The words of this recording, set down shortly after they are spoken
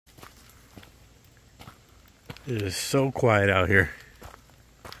It is so quiet out here.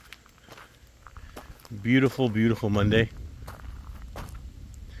 Beautiful, beautiful Monday.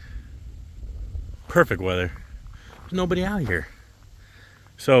 Perfect weather. There's nobody out here.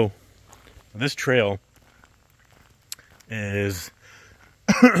 So, this trail is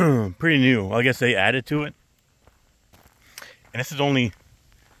pretty new. Well, I guess they added to it. And this is only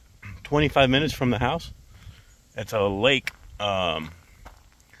 25 minutes from the house. It's a lake. And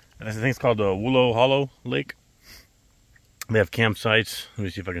I think it's called the Willow Hollow Lake. They have campsites. Let me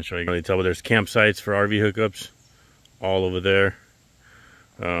see if I can show you. Really tell, but there's campsites for RV hookups all over there.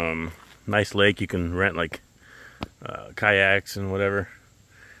 Nice lake. You can rent like kayaks and whatever.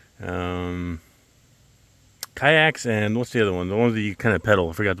 Kayaks and what's the other one? The ones that you kind of pedal.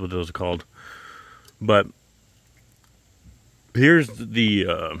 I forgot what those are called. But here's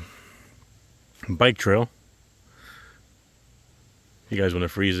the bike trail. You guys want to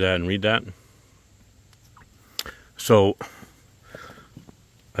freeze that and read that? So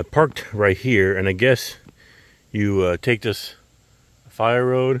I parked right here, and I guess you take this fire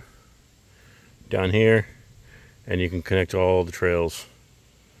road down here, and you can connect to all the trails.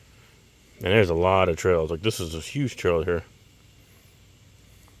 And there's a lot of trails. Like, this is a huge trail here.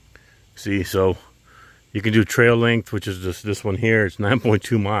 See, so you can do trail length, which is just this one here. It's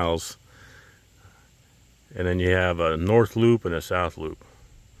 9.2 miles. And then you have a north loop and a south loop.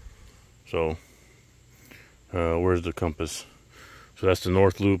 So, where's the compass? So that's the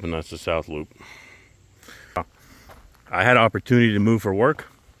north loop and that's the south loop. I had an opportunity to move for work.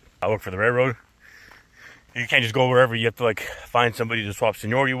 I work for the railroad. You can't just go wherever. You have to like find somebody to swap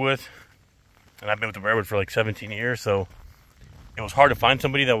seniority with. And I've been with the railroad for like 17 years, so it was hard to find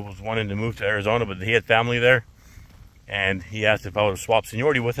somebody that was wanting to move to Arizona, but he had family there. And he asked if I would swap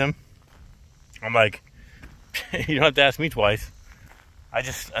seniority with him. I'm like, you don't have to ask me twice.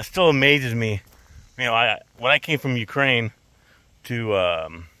 It still amazes me. You know, when I came from Ukraine to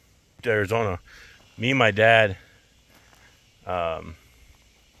Arizona, me and my dad have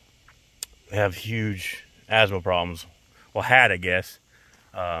huge asthma problems. Well, had, I guess.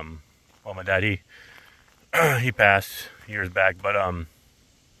 Well, my dad, he passed years back, but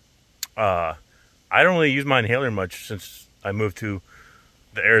I don't really use my inhaler much since I moved to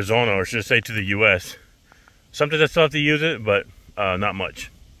the Arizona, or should I say to the U.S. Sometimes I still have to use it, but not much.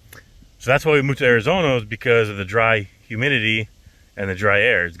 So that's why we moved to Arizona, is because of the dry humidity and the dry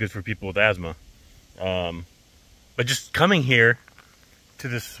air. It's good for people with asthma. But just coming here to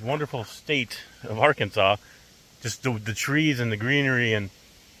this wonderful state of Arkansas, just the trees and the greenery and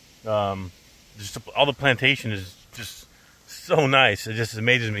just all the plantation is just so nice. It just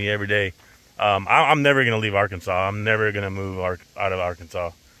amazes me every day. I'm never going to leave Arkansas. I'm never going to move out of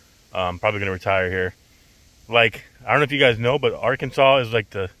Arkansas. I'm probably going to retire here. Like, I don't know if you guys know, but Arkansas is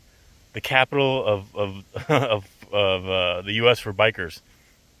like the capital of the U.S. for bikers.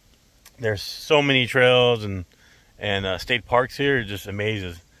 There's so many trails and state parks here. It just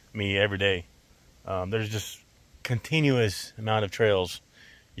amazes me every day. There's just continuous amount of trails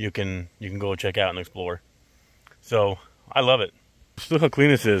you can go check out and explore. So I love it. Just look how clean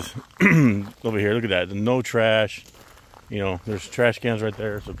this is over here. Look at that. No trash. You know, there's trash cans right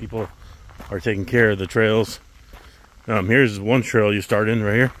there, so people are taking care of the trails. Here's one trail you start in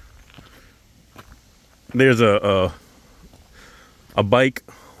right here. There's a bike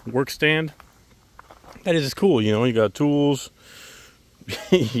work stand. That is just cool. You know, you got tools.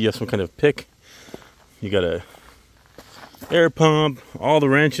 You got some kind of pick. You got a air pump, all the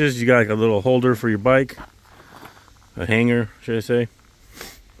wrenches. You got like a little holder for your bike, a hanger, should I say.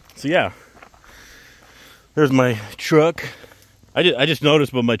 So yeah, there's my truck. I just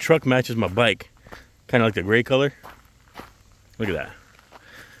noticed, but my truck matches my bike, kind of like the gray color. Look at that.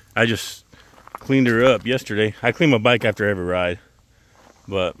 I just cleaned her up yesterday. I clean my bike after every ride,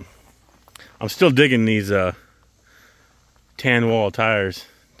 but I'm still digging these tan wall tires.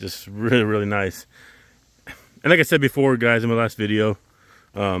 Just really, really nice. And like I said before, guys, in my last video,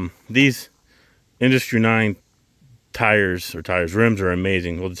 these Industry 9 rims are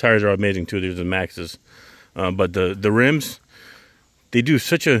amazing. Well, the tires are amazing too. There's the Maxes. But the rims, they do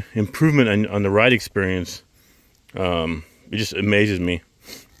such an improvement on the ride experience. It just amazes me.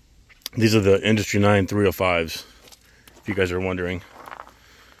 These are the Industry 9 305s, if you guys are wondering.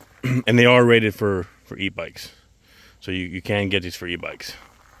 And they are rated for e-bikes. So you can get these for e-bikes.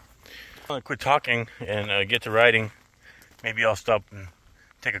 I'm gonna quit talking and get to riding. Maybe I'll stop and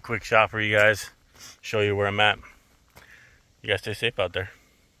take a quick shot for you guys, show you where I'm at. You guys stay safe out there.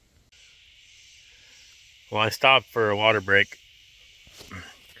 Well, I stopped for a water break.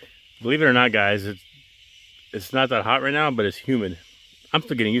 Believe it or not, guys, it's not that hot right now, but it's humid. I'm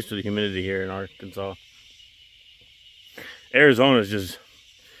still getting used to the humidity here in Arkansas. Arizona is just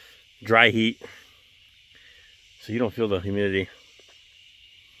dry heat, so you don't feel the humidity.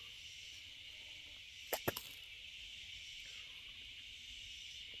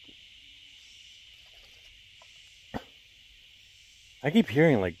 I keep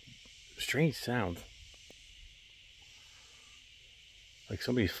hearing like strange sounds. Like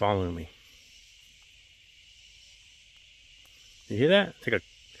somebody's following me. You hear that? It's like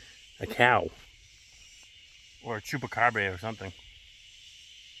a cow. Or a chupacabra or something.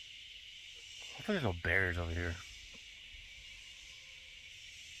 Hopefully there's no bears over here.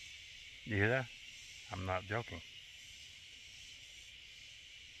 You hear that? I'm not joking.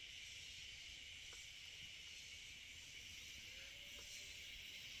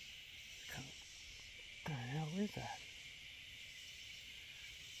 What the hell is that?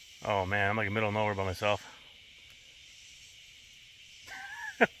 Oh man, I'm like in the middle of nowhere by myself.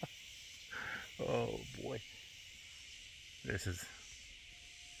 Oh boy. This is...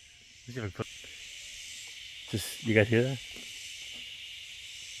 Let's see if I put... Just, you guys hear that?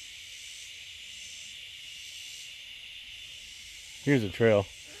 Here's the trail.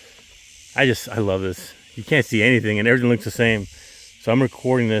 I love this. You can't see anything and everything looks the same. So I'm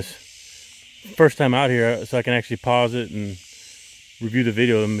recording this first time out here so I can actually pause it and review the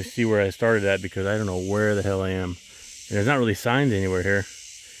video. Let me see where I started at because I don't know where the hell I am. And there's not really signs anywhere here.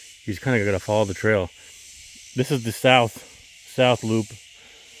 You just kind of got to follow the trail. This is the south loop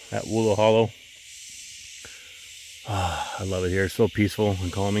at Willow Hollow. Ah, I love it here. It's so peaceful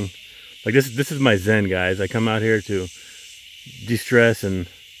and calming. Like this is my zen, guys. I come out here to de-stress and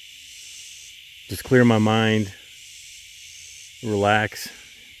just clear my mind, relax,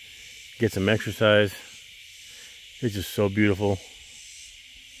 get some exercise. It's just so beautiful.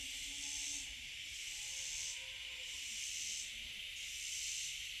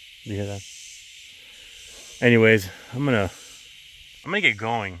 You hear that? Anyways, I'm gonna get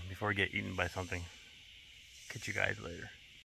going before I get eaten by something. Catch you guys later.